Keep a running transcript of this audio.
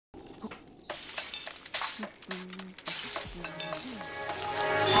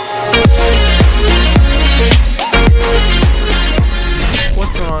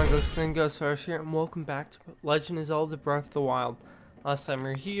Looks gonna go Sarge here, and welcome back to Legend of Zelda Breath of the Wild. Last time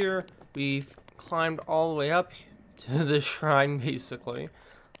we were here, we climbed all the way up to the shrine, basically,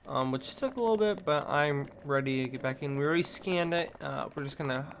 which took a little bit, but I'm ready to get back in. We already scanned it. We're just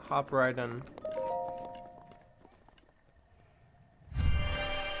gonna hop right in.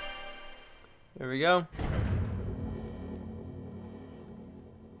 There we go.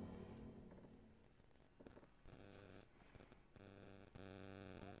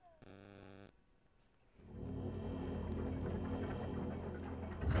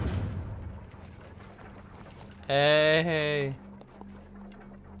 Hey.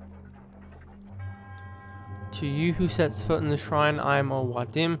 To you who sets foot in the shrine, I am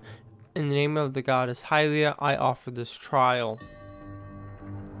Wadim. In the name of the goddess Hylia, I offer this trial.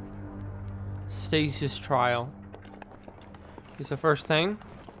 Stasis trial. Here's the first thing.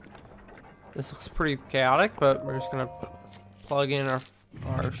 This looks pretty chaotic, but we're just gonna plug in our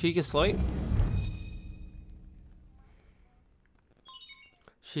Sheikah Slate.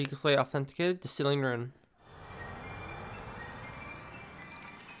 Sheikah Slate authenticated, distilling rune.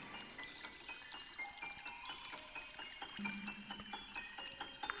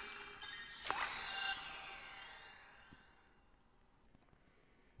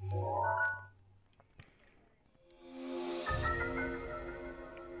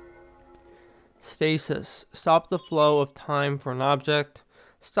 Stasis. Stop the flow of time for an object.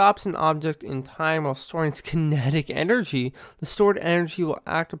 Stops an object in time while storing its kinetic energy. The stored energy will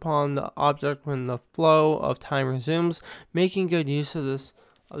act upon the object when the flow of time resumes. Making good use of this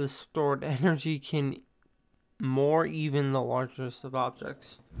stored energy can more even the largest of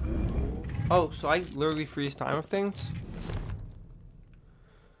objects. Oh, so I literally freeze time of things?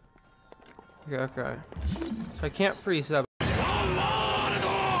 Okay. So I can't freeze that.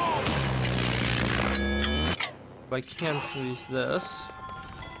 I can freeze this.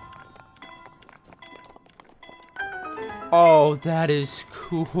 Oh, that is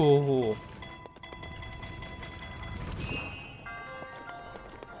cool.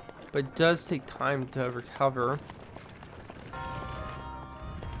 But it does take time to recover.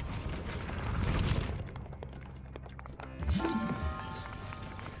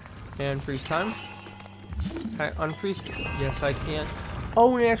 And freeze time. Can I unfreeze? Yes, I can.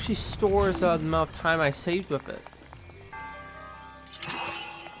 Oh, and it actually stores the amount of time I saved with it.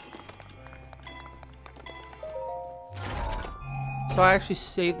 So I actually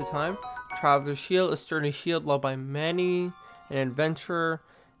saved the time. Traveler's Shield, a sturdy shield loved by many, an adventurer.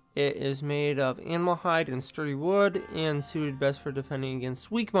 It is made of animal hide and sturdy wood, and suited best for defending against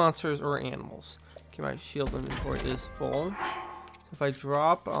weak monsters or animals. Okay, my shield inventory is full. If I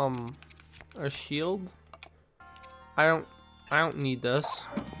drop a shield, I don't need this.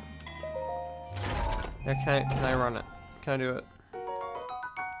 Yeah, can I run it? Can I do it?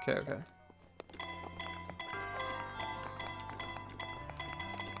 Okay.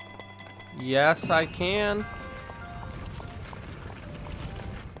 Yes, I can.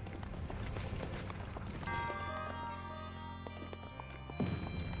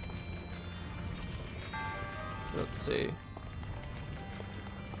 Let's see.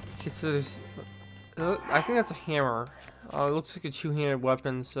 Okay, so there's... I think that's a hammer. It looks like a two-handed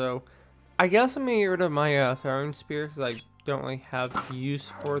weapon, so... I guess I'm gonna get rid of my throwing spear, because I don't really have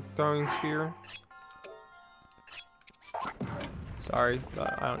use for throwing spear. Sorry,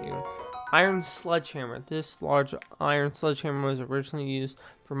 but I don't even... Iron sledgehammer. This large iron sledgehammer was originally used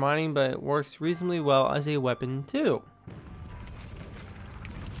for mining, but it works reasonably well as a weapon too.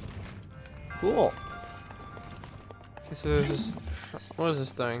 Cool. Okay, so there's this. What is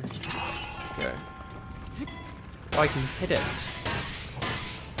this thing? Okay. Oh, I can hit it.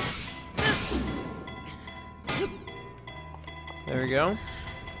 There we go.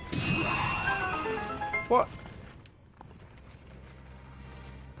 What?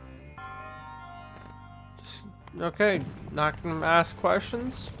 Okay, not gonna ask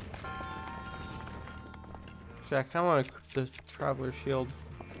questions. Actually, I kinda wanna equip the Traveler's Shield.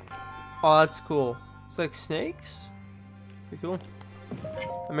 Oh, that's cool. It's like snakes? Pretty cool.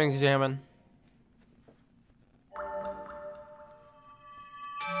 Let me examine.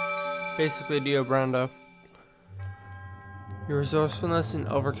 Basically, Dio Brando. Your resourcefulness in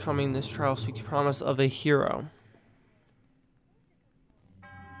overcoming this trial speaks promise of a hero.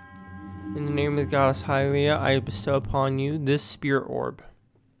 In the name of the goddess Hylia, I bestow upon you this spirit orb.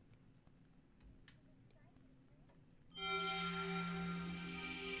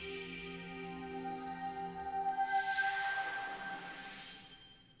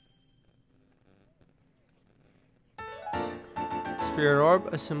 Spirit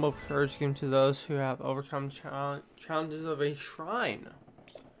orb, a symbol of courage given to those who have overcome challenges of a shrine.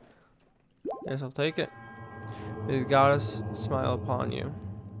 Yes, I'll take it. May the goddess smile upon you.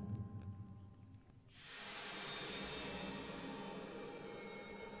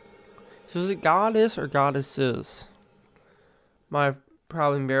 So is it goddess or goddesses? Might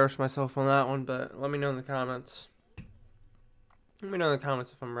probably embarrass myself on that one, but let me know in the comments. Let me know in the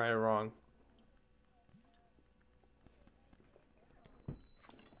comments if I'm right or wrong.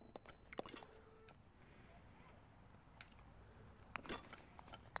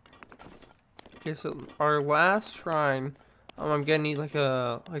 Okay, so our last shrine, I'm gonna need like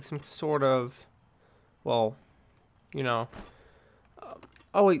some sort of, well, you know.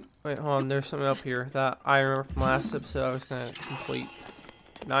 Oh wait, hold on. There's something up here that I remember from last episode. I was gonna complete.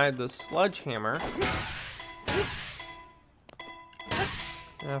 Now I have the sledgehammer.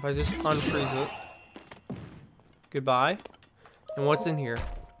 Now if I just unfreeze it, goodbye. And what's in here?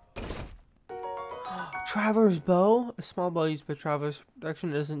 Traveler's bow. A small bow used by travelers.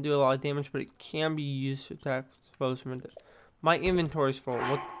 Protection doesn't do a lot of damage, but it can be used to attack foes from it. My inventory's full.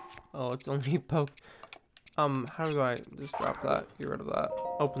 What? Oh, it's only poke. How do I just drop that? Get rid of that.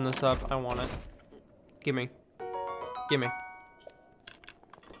 Open this up. I want it. Gimme. Gimme.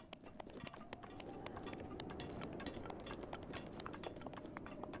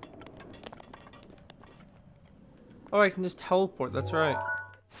 Oh, I can just teleport. That's right.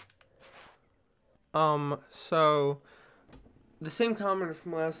 So the same commenter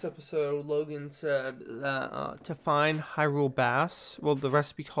from last episode, Logan, said that to find Hyrule Bass, well, the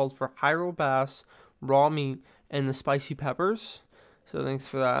recipe called for Hyrule Bass, raw meat, and the spicy peppers. So thanks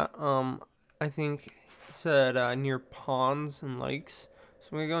for that. I think it said near ponds and lakes. So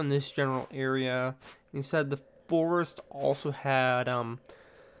I'm gonna go in this general area. He said the forest also had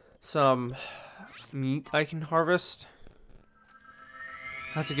some meat I can harvest.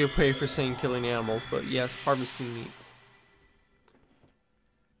 That's a good way for saying killing animals, but yes, harvesting meat.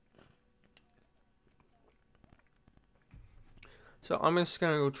 So I'm just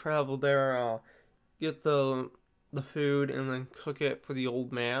gonna go travel there, get the food, and then cook it for the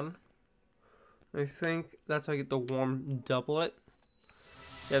old man. I think that's how I get the warm doublet.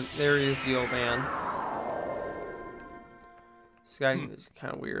 Yeah, there is the old man. This guy is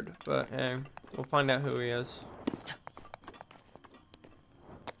kind of weird, but hey, we'll find out who he is.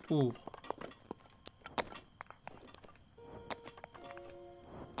 Ooh.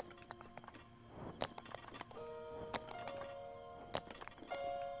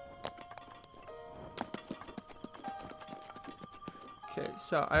 Okay,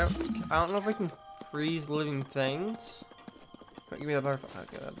 so I don't know if I can freeze living things. Give me that butterfly.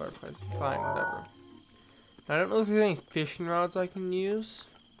 Okay, that butterfly's fine, whatever. I don't know if there's any fishing rods I can use.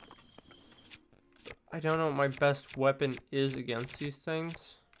 I don't know what my best weapon is against these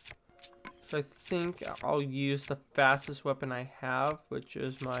things. So I think I'll use the fastest weapon I have, which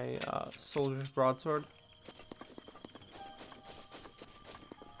is my soldier's broadsword.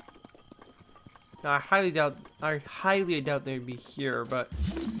 Now, I highly doubt they'd be here, but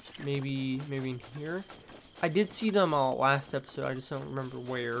maybe in here. I did see them last episode. I just don't remember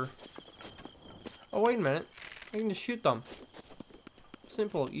where. Oh wait a minute! I can just shoot them.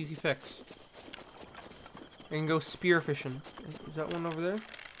 Simple, easy fix. I can go spear fishing. Is that one over there?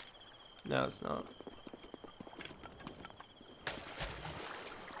 No, it's not.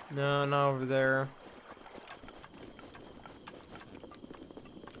 No, not over there.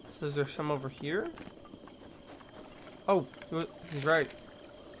 So is there some over here? Oh, he's right.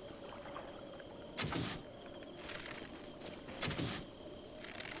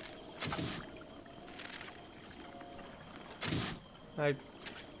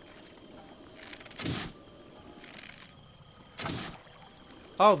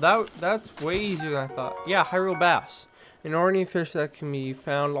 Oh, that's way easier than I thought. Yeah, Hyrule Bass. An ordinary fish that can be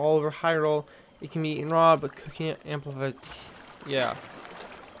found all over Hyrule. It can be eaten raw, but cooking it amplified. Yeah.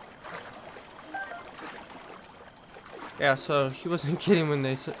 Yeah, so he wasn't kidding when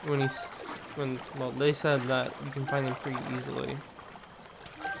they said well, they said that you can find them pretty easily.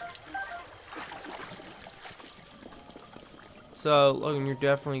 So Logan, you're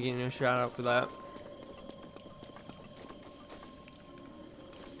definitely getting a shout out for that.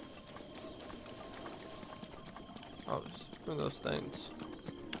 Oh, just for those things.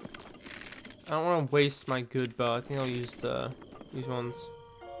 I don't want to waste my good bow. I think I'll use these ones.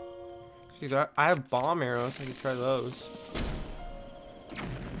 Excuse me, I have bomb arrows. I could try those.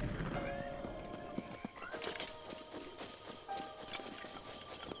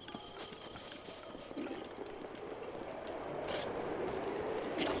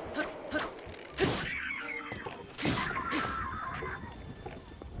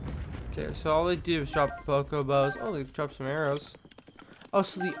 Okay, so all they do is drop Poké bows. Oh, they dropped some arrows. Oh,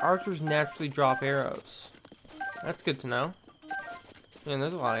 so the archers naturally drop arrows. That's good to know. Man,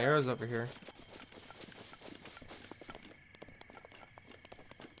 there's a lot of arrows over here.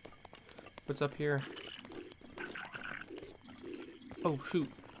 What's up here? Oh, shoot.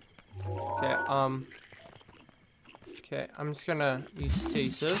 Okay, okay, I'm just gonna use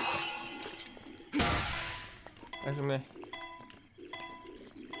stasis. Actually,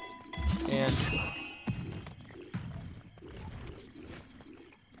 and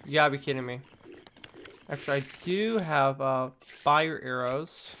you gotta be kidding me. Actually, I do have fire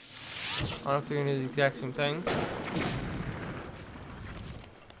arrows. I don't know if they're gonna do the exact same thing.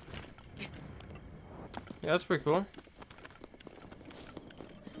 Yeah, that's pretty cool.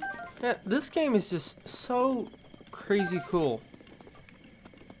 Yeah, this game is just so crazy cool.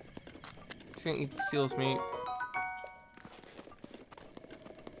 Just gonna eat Steel's meat.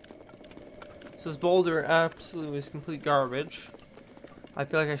 So this boulder absolutely was complete garbage. I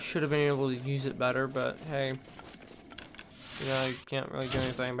feel like I should have been able to use it better, but hey, you know, you can't really do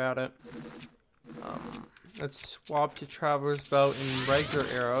anything about it. Let's swap to Traveler's Bow and regular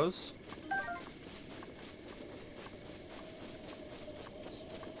arrows.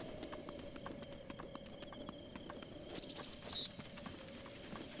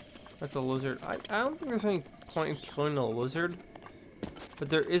 That's a lizard. I don't think there's any point in killing a lizard, but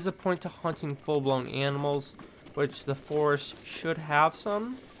there is a point to hunting full-blown animals, which the forest should have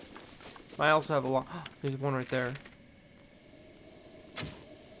some. I also have a lot. There's one right there.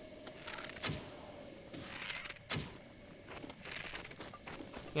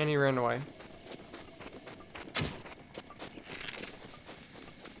 And he ran away.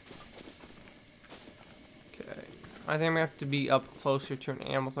 Okay. I think I'm gonna have to be up closer to an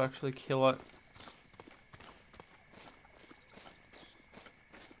animal to actually kill it.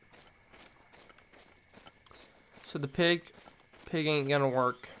 So the pig ain't gonna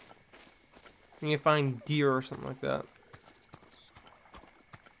work. You need to find deer or something like that.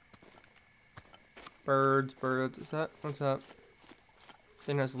 Birds. Is that? What's that?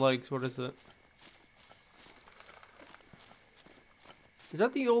 Thing has legs. What is it? Is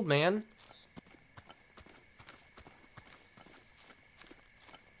that the old man?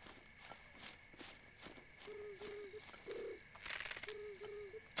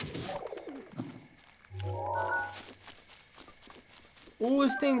 Oh,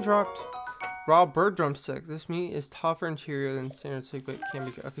 this thing dropped raw bird drumstick. This meat is tougher and cheerier than standard steak, but it can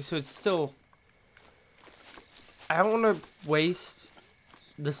be. Okay, so it's still. I don't want to waste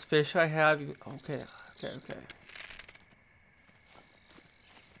this fish I have. Okay.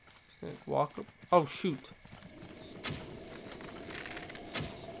 Just walk up. Oh shoot.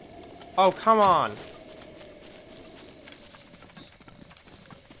 Oh come on.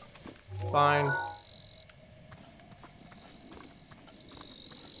 Fine.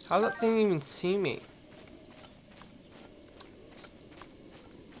 How's that thing even see me?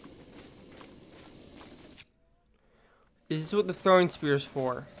 This is what the throwing spear is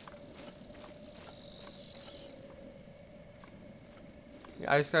for.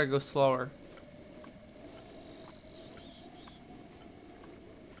 Yeah, I just gotta go slower.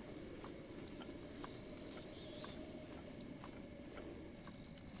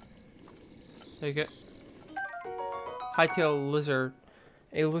 Take it. Hightail lizard.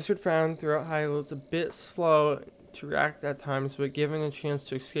 A lizard found throughout Hyrule is a bit slow to react at times, but given a chance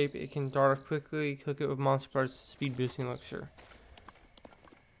to escape, it can dart off quickly, cook it with monster parts, speed boosting elixir.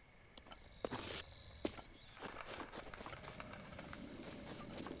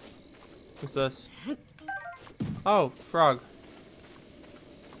 What's this? Oh, frog.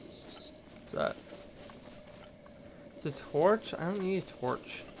 What's that? It's a torch? I don't need a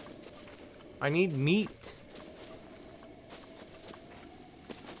torch. I need meat.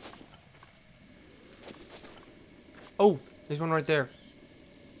 Oh, there's one right there.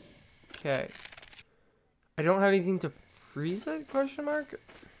 Okay. I don't have anything to freeze it? Question mark?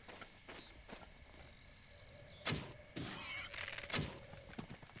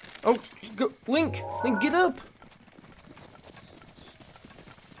 Oh, go, Link! Link, get up!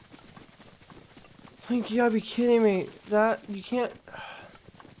 Link, you gotta be kidding me. That, you can't...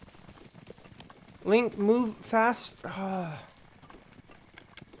 Link, move fast.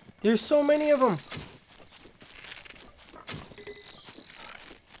 There's so many of them.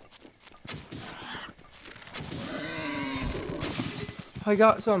 I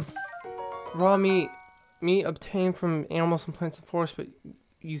got some raw meat. Meat obtained from animals and plants of forest, but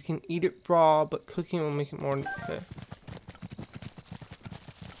you can eat it raw, but cooking will make it more... Okay.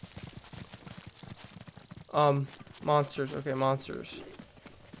 Monsters. Okay, monsters.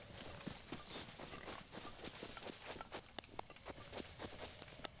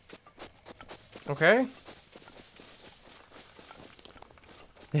 Okay.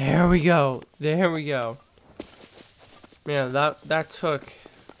 There we go. There we go. Man, that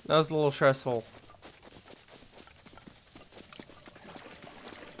was a little stressful.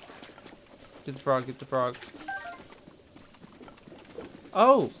 Get the frog, get the frog.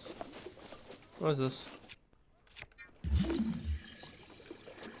 Oh! What is this?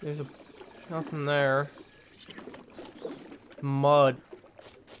 There's nothing there. Mud.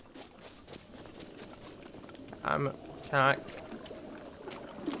 Can I?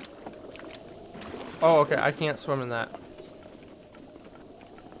 Oh, okay, I can't swim in that.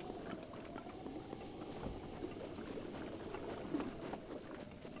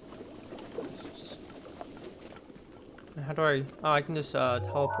 How do I? Oh, I can just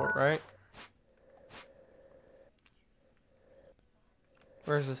teleport, right?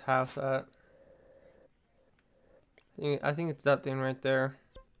 Where's this house at? I think it's that thing right there.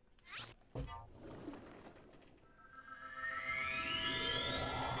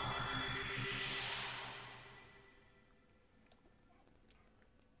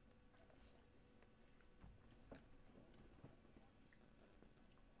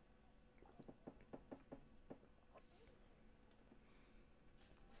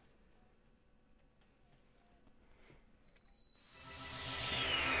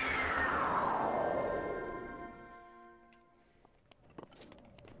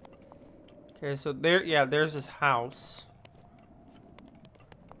 Okay, so there, yeah, there's this house.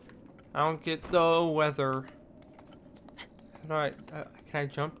 I don't get the weather. How do I, can I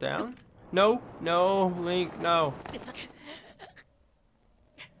jump down? No, no, Link, no.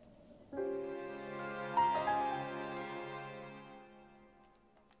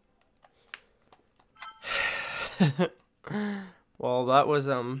 Well, that was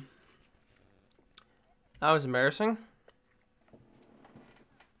embarrassing.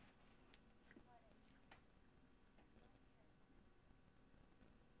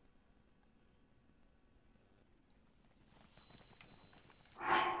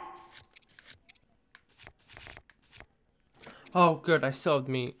 Oh, good, I still have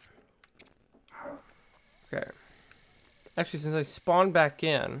meat. Okay. Actually, since I spawned back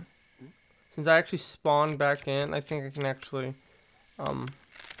in, I think I can actually,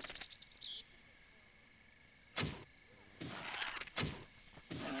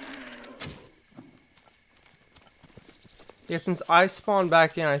 yeah, since I spawned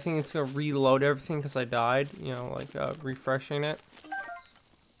back in, I think it's gonna reload everything because I died, you know, like, refreshing it.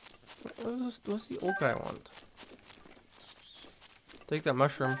 What's the old guy want? Take that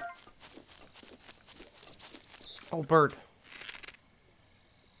mushroom. Oh, bird.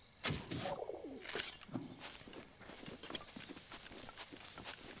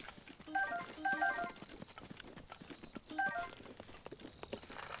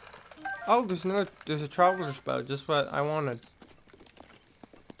 Oh, there's a traveler's boat, just what I wanted.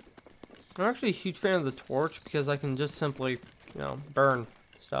 I'm actually a huge fan of the torch because I can just simply, you know, burn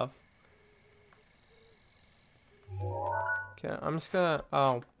stuff. Okay, I'm just gonna,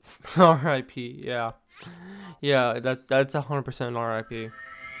 oh, R.I.P. Yeah, yeah, that's 100% R.I.P.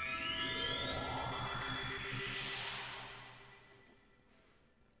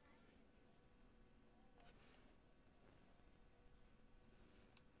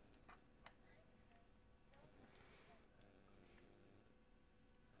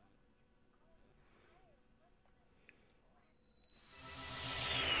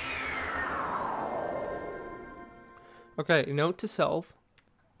 Okay, note to self.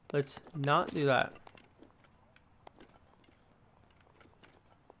 Let's not do that.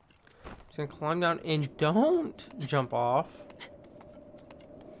 Just gonna climb down and don't jump off.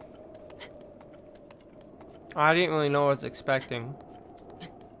 I didn't really know what I was expecting.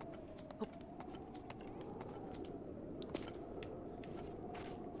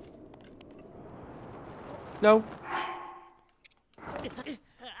 No.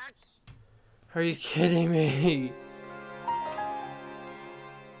 Are you kidding me?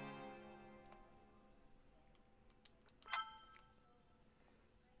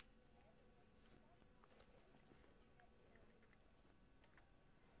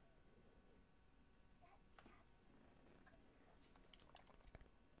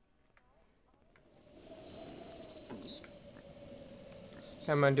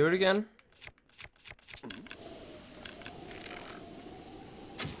 Okay, I'm gonna do it again.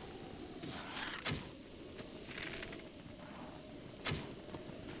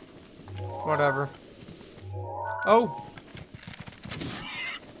 Whatever. Oh!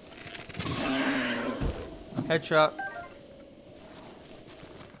 Headshot.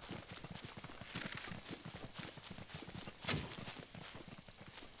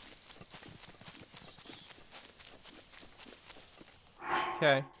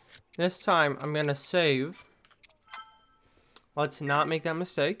 Okay. This time, I'm gonna save. Let's not make that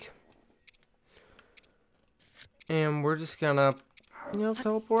mistake. And we're just gonna,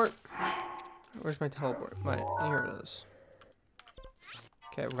 teleport. Where's my teleport? Here it is.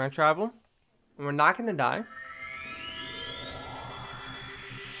 Okay, we're gonna travel. And we're not gonna die.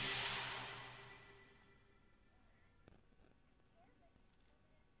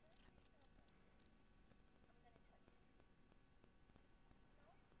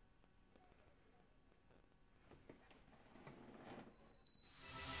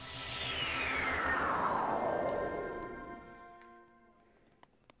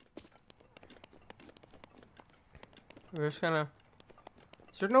 We're just gonna...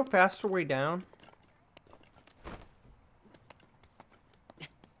 Is there no faster way down?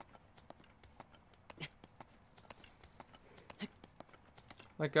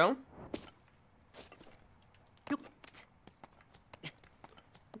 Let go. I'm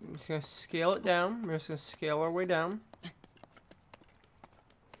just gonna scale it down. We're just gonna scale our way down.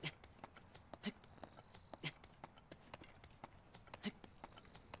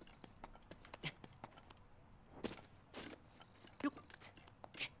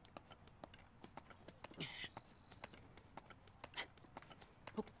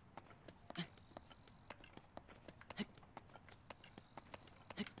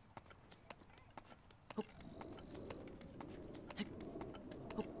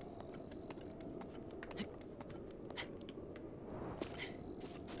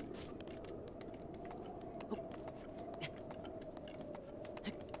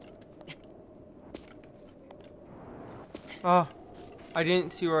 Oh, I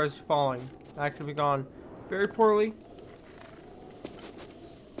didn't see where I was falling. That could be gone very poorly.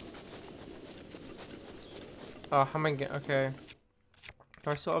 Oh, how am I getting? Okay. Do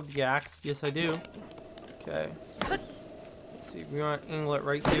I still have the axe? Yes, I do. Okay. Let's see, we want to angle it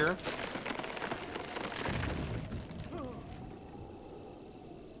right here.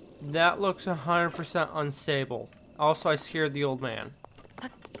 That looks 100% unstable. Also, I scared the old man.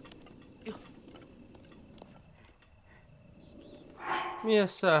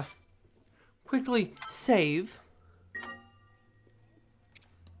 Yes, quickly save.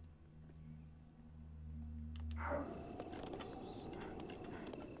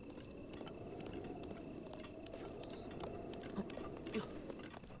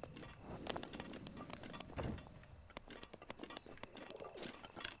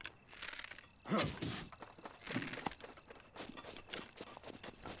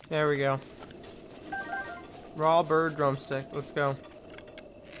 There we go. Raw bird drumstick. Let's go.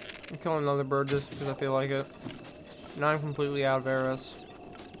 I'm killing another bird just because I feel like it. Now I'm completely out of arrows.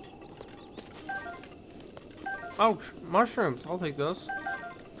 Oh, mushrooms. I'll take those.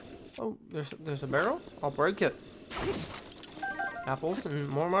 Oh, there's a barrel? I'll break it. Apples and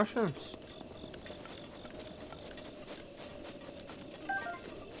more mushrooms.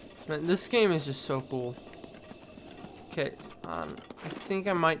 Man, this game is just so cool. Okay, I think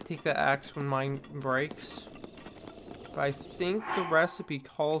I might take the axe when mine breaks. But I think the recipe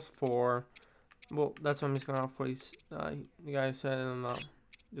calls for... Well, that's what I'm just going off what the guy said in the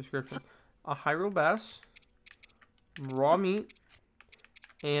description. A Hyrule bass, raw meat,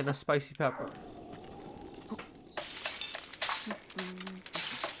 and a spicy pepper.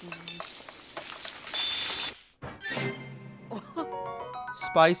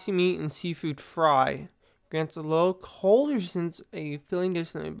 Spicy meat and seafood fry. Grants a low cold resistance, a filling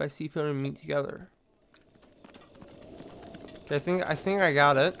dish made by seafood and meat together. Okay, I think I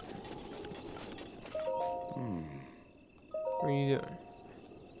got it. What are you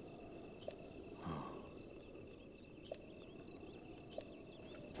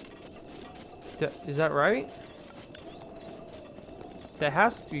doing? Is that right? That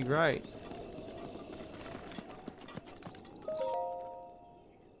has to be right.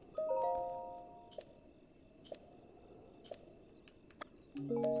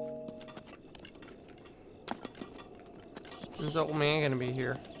 When's the old man gonna be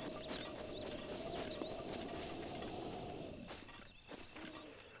here?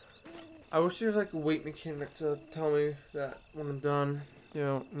 I wish there was like a wait mechanic to tell me that when I'm done,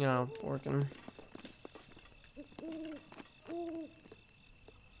 you know, working.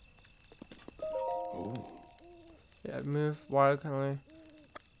 Yeah, move wild kind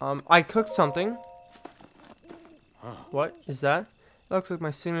of. I cooked something. What is that? It looks like my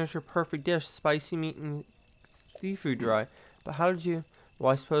signature perfect dish, spicy meat and seafood dry. But how did you...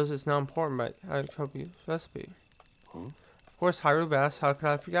 Well, I suppose it's not important, but how did you trouble you recipe? Of course, Hyrule bass, how could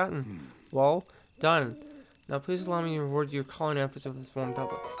I have forgotten? Well, done. Now please allow me to reward your calling efforts with this warm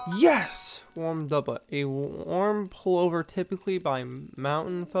doublet. Yes! Warm doublet. A warm pullover typically by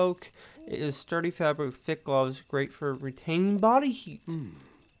mountain folk. It is sturdy fabric with thick gloves, great for retaining body heat.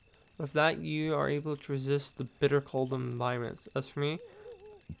 With that, you are able to resist the bitter cold environments. As for me,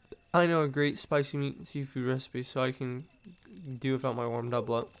 I know a great spicy meat and seafood recipe, so I can do without my warm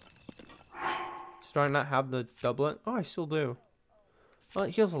doublet. So do I not have the doublet? Oh, I still do. Well,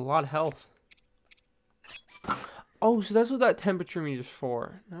 it heals a lot of health. Oh, so that's what that temperature meter's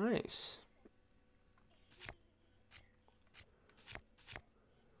for. Nice.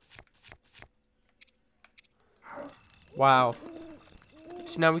 Wow.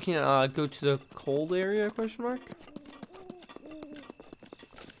 So now we can go to the cold area, question mark?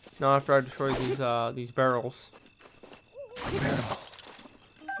 No, after I destroy these barrels.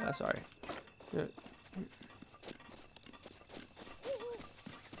 Sorry. Yeah.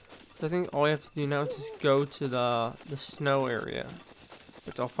 So I think all we have to do now is just go to the snow area,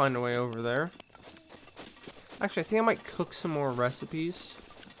 which I'll find a way over there. Actually, I think I might cook some more recipes,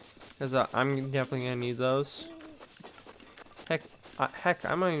 because I'm definitely gonna need those. Heck,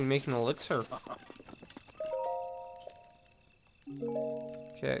 I might even make an elixir.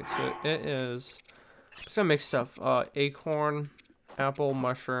 Okay, so it is. I'm just gonna mix stuff. Acorn, apple,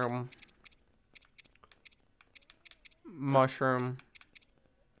 mushroom,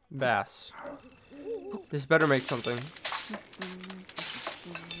 bass. This better make something.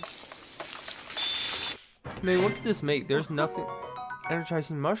 I mean, what could this make? There's nothing.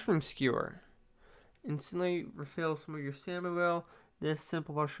 Energizing mushroom skewer. Instantly refill some of your stamina well. This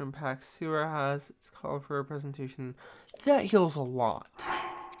simple mushroom pack skewer has its colorful representation. That heals a lot.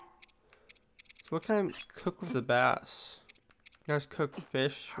 So what can I cook with the bass? You guys cook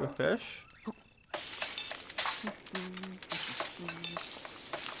fish with fish?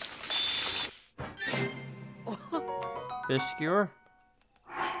 Fish skewer?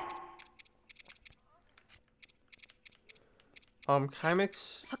 Can I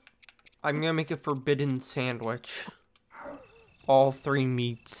mix? I'm gonna make a forbidden sandwich. All 3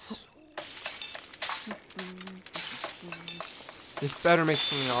 meats. This better make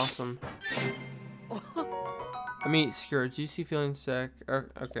something awesome. A meat skewer, juicy feeling sick.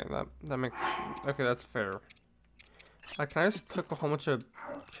 Okay, that makes. Okay, that's fair. Can I just cook a whole bunch of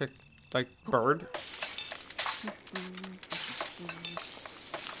bird?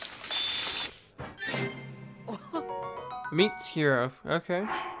 Meat skewer. Okay.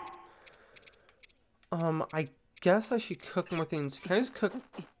 I guess I should cook more things. Can I just cook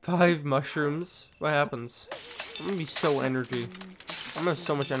 5 mushrooms? What happens? I'm gonna be so energy. I'm gonna have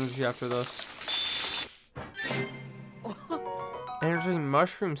so much energy after this. Energy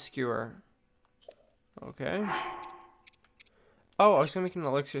mushroom skewer. Okay. Oh, I was gonna make an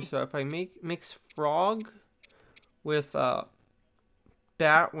elixir. So if I mix frog with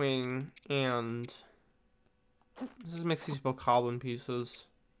batwing and let's just mix these bokoblin pieces,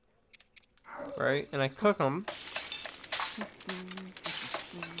 right? And I cook them.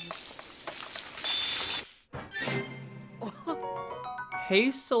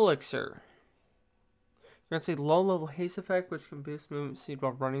 Haste elixir. You're gonna say low level haste effect, which can boost movement speed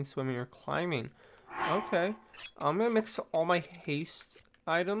while running, swimming, or climbing. Okay. I'm gonna mix all my haste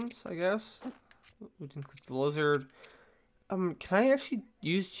items, I guess. Which includes the lizard. Can I actually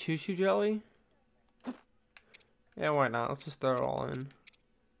use choo-choo jelly? Yeah, why not? Let's just throw it all in.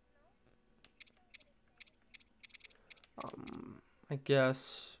 I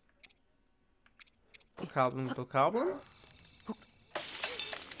guess bokoblin.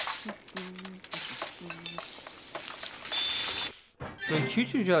 I mean,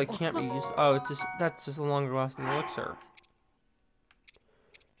 choo-choo jelly can't be used. Oh, that's just a longer lasting elixir.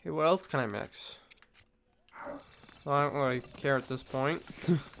 Okay, what else can I mix? Well, I don't really care at this point.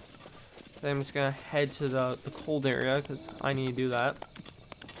 Then I'm just gonna head to the cold area because I need to do that.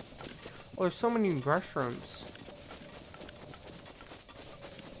 Oh, there's so many mushrooms.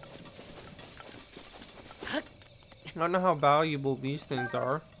 I don't know how valuable these things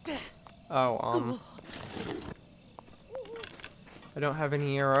are. Oh, I don't have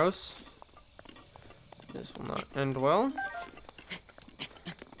any arrows. This will not end well.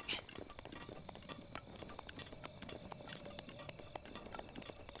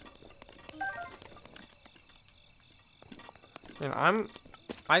 And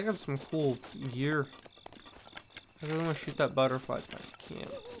I got some cool gear. I really want to shoot that butterfly, but I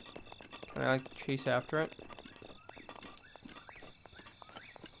can't. Can I chase after it?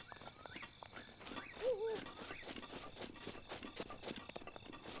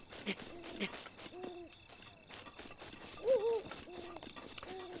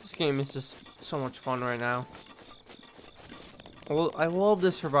 game is just so much fun right now. Well, I love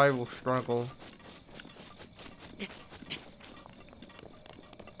the survival struggle.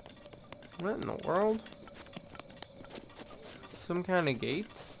 What in the world? Some kind of gate?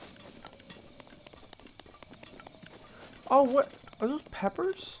 Oh, what? Are those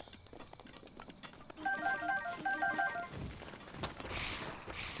peppers?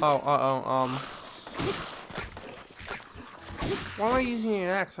 Oh, why am I using an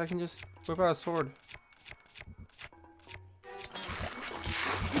axe? I can just whip out a sword.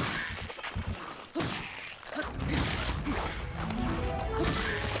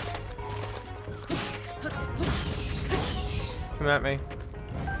 Come at me.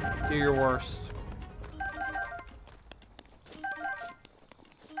 Do your worst.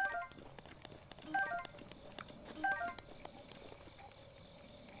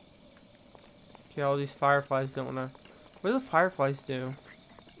 Okay, all these fireflies don't wanna... What do the fireflies do?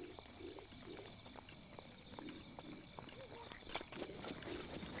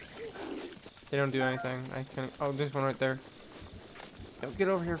 They don't do anything. I can... Oh, there's one right there. Yo, get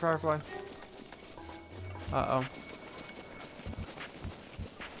over here, firefly. Uh-oh.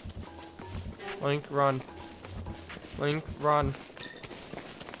 Link, run. Link, run.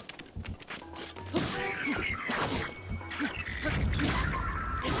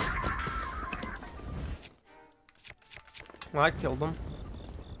 Well, I killed them.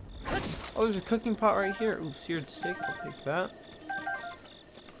 Oh, there's a cooking pot right here. Ooh, seared steak. I'll take that.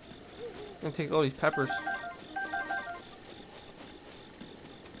 I'm gonna take all these peppers.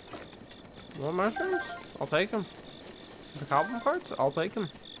 More mushrooms? I'll take them. The goblin parts? I'll take them.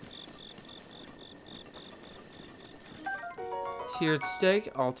 Seared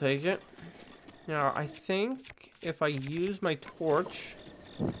steak? I'll take it. Now, I think if I use my torch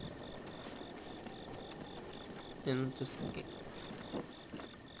and just...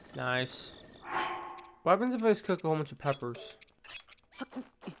 Nice. What happens if I just cook a whole bunch of peppers?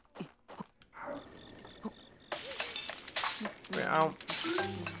 Wait, ow.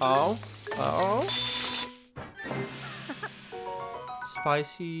 Oh. Uh-oh.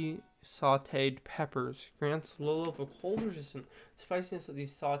 Spicy sauteed peppers grants low level cold resistant. Spiciness of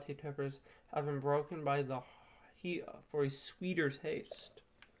these sauteed peppers have been broken by the heat for a sweeter taste.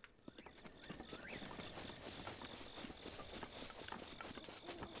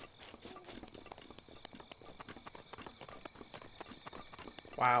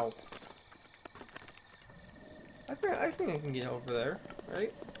 Wow. I think I can get over there,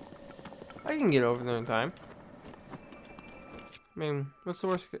 right? I can get over there in time. I mean, what's the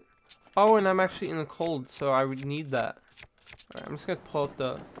worst? Oh, and I'm actually in the cold, so I would need that. Alright, I'm just gonna pull up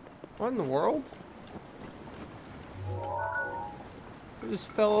the... What in the world? I just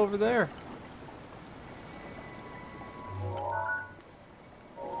fell over there.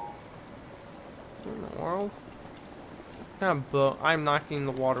 What in the world? I'm not getting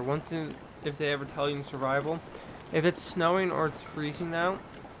the water. One thing, if they ever tell you in survival, if it's snowing or it's freezing out,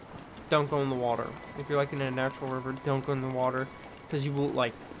 don't go in the water. If you're like in a natural river, don't go in the water, because you will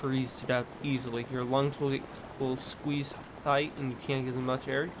like freeze to death easily. Your lungs will squeeze tight and you can't get as much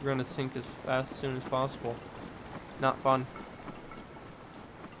air. You're gonna sink as fast as soon as possible. Not fun.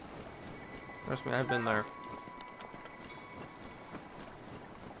 Trust me, I've been there.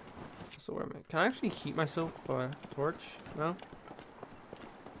 So wait a minute. Can I actually heat myself with a torch? No?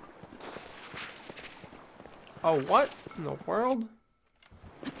 Oh, what in the world?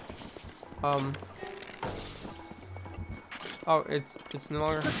 Oh, it's no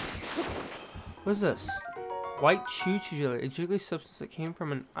longer... What is this? White choo-choo jelly. A jiggly substance that came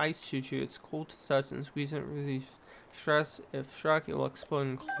from an ice choo-choo. It's cool to touch and squeeze it and release stress. If struck, it will explode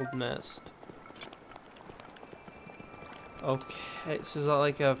in cold mist. Okay, so is that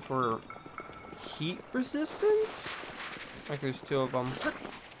like a for heat resistance? Like there's two of them.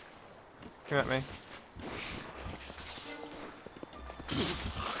 Come at me.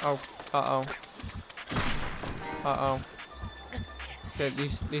 Oh, uh-oh. Uh-oh. Okay,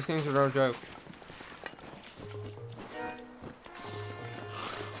 these things are no joke.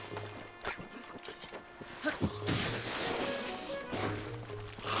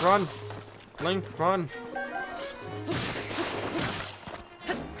 Run! Link, run!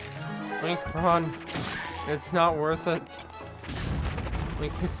 Link, run! It's not worth it.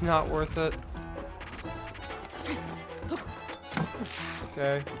 Link, it's not worth it.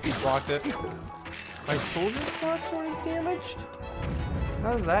 Okay, blocked it. My soldier sword is damaged?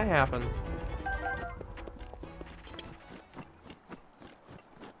 How does that happen?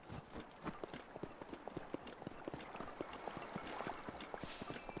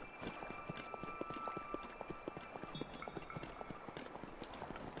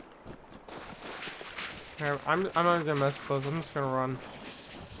 I'm not gonna mess with those. I'm just gonna run.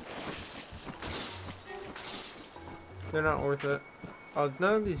 They're not worth it.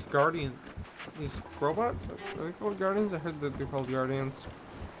 None of these guardians, these robots, are they called guardians? I heard that they're called guardians.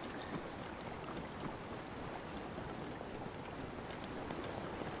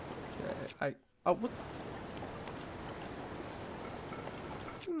 Okay, oh, what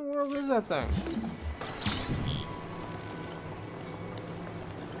in the world is that thing?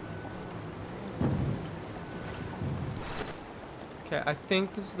 Okay, I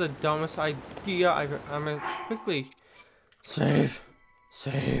think this is the dumbest idea I'm gonna quickly save,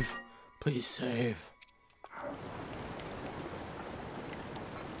 please save.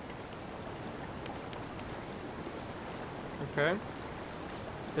 Okay,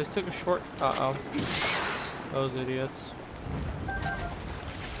 just took a short. Those idiots.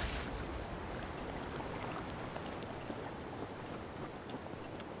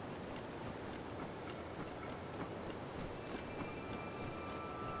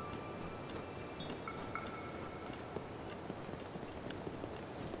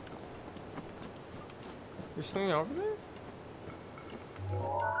 There's something over there?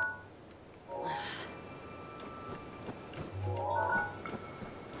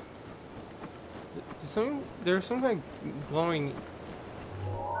 There's something glowing.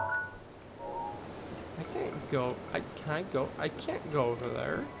 I can't go. Can I go? I can't go over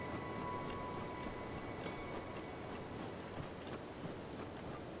there.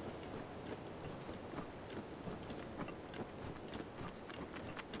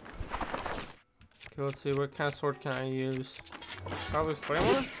 Okay, let's see, what kind of sword can I use? Probably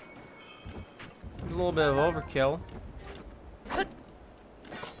flamer? A little bit of overkill.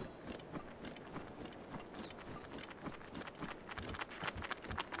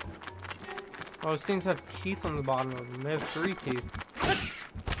 Oh, these things have teeth on the bottom of them. They have 3 teeth.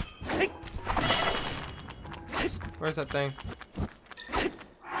 Where's that thing?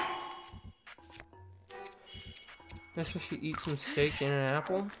 Guess we should eat some steak and an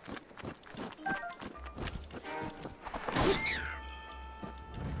apple.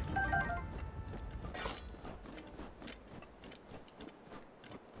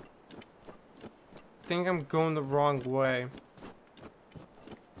 I think I'm going the wrong way.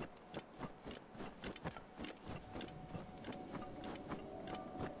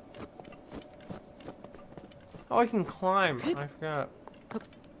 Oh, I can climb. I forgot.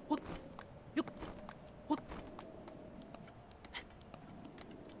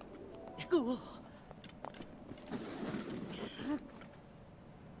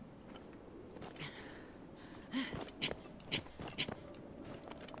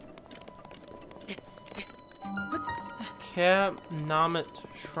 Camp Namet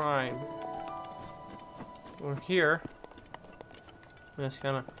Shrine. We're here. I'm just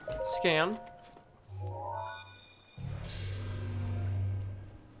gonna scan.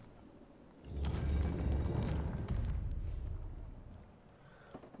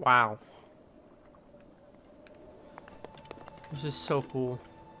 Wow. This is so cool.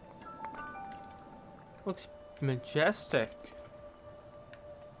 Looks majestic.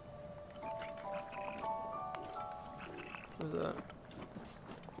 What is that?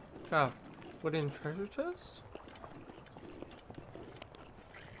 God, wooden treasure chest?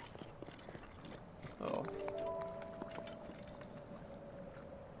 Oh.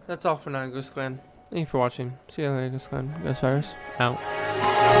 That's all for now, Goose Clan. Thank you for watching. See you later, Goose Clan. Ghost Virus, out.